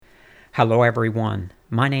Hello, everyone.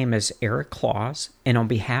 My name is Eric Claus, and on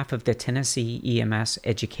behalf of the Tennessee EMS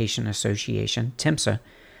Education Association, TEMSEA,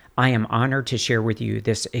 I am honored to share with you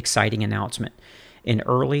this exciting announcement. In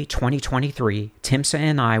early 2023, TEMSEA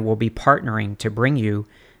and I will be partnering to bring you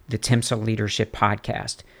the TEMSEA Leadership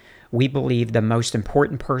Podcast. We believe the most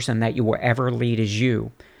important person that you will ever lead is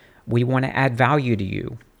you. We want to add value to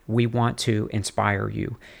you. We want to inspire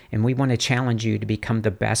you, and we want to challenge you to become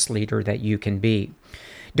the best leader that you can be.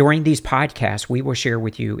 During these podcasts, we will share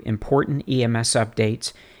with you important EMS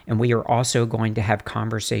updates, and we are also going to have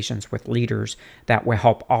conversations with leaders that will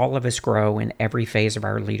help all of us grow in every phase of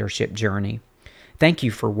our leadership journey. Thank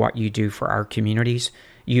you for what you do for our communities.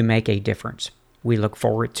 You make a difference. We look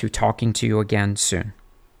forward to talking to you again soon.